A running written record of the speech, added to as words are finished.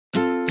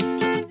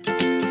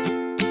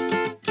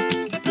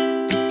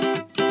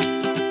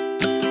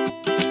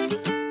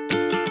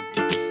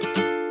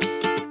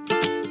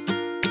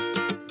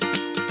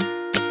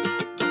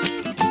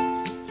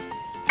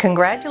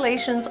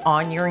Congratulations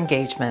on your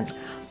engagement.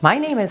 My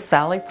name is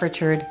Sally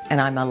Pritchard and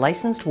I'm a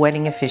licensed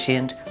wedding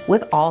officiant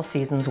with All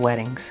Seasons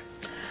Weddings.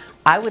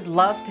 I would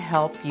love to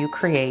help you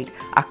create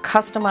a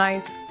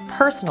customized,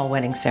 personal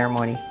wedding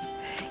ceremony.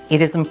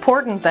 It is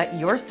important that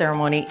your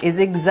ceremony is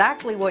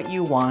exactly what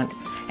you want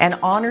and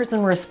honors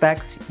and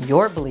respects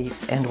your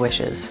beliefs and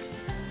wishes.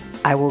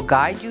 I will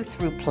guide you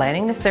through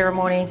planning the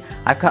ceremony.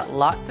 I've got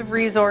lots of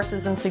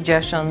resources and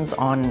suggestions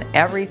on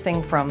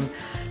everything from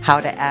how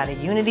to add a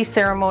unity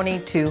ceremony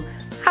to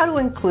how to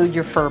include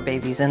your fur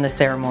babies in the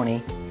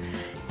ceremony.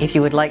 If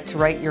you would like to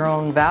write your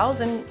own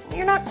vows and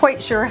you're not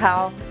quite sure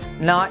how,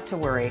 not to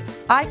worry,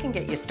 I can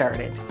get you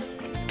started.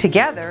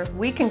 Together,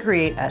 we can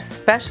create a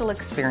special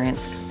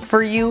experience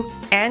for you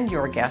and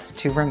your guests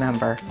to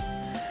remember.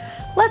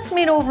 Let's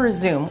meet over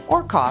Zoom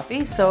or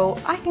coffee so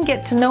I can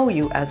get to know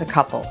you as a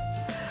couple.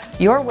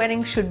 Your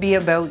wedding should be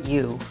about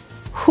you,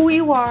 who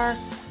you are,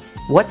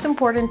 what's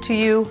important to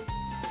you,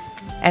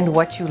 and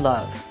what you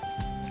love.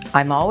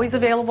 I'm always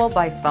available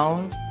by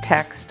phone,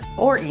 text,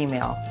 or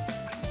email.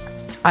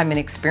 I'm an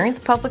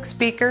experienced public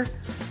speaker,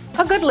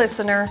 a good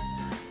listener,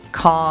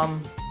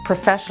 calm,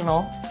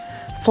 professional,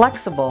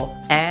 flexible,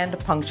 and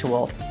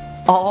punctual,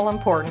 all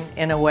important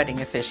in a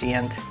wedding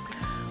officiant.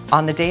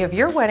 On the day of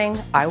your wedding,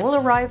 I will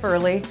arrive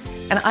early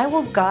and I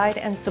will guide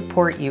and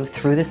support you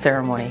through the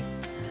ceremony.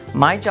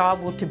 My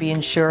job will be to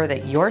ensure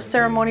that your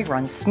ceremony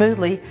runs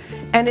smoothly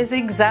and is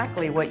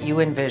exactly what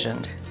you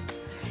envisioned.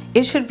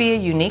 It should be a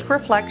unique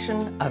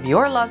reflection of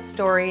your love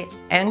story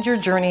and your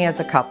journey as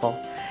a couple,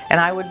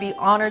 and I would be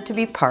honored to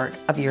be part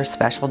of your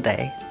special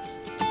day.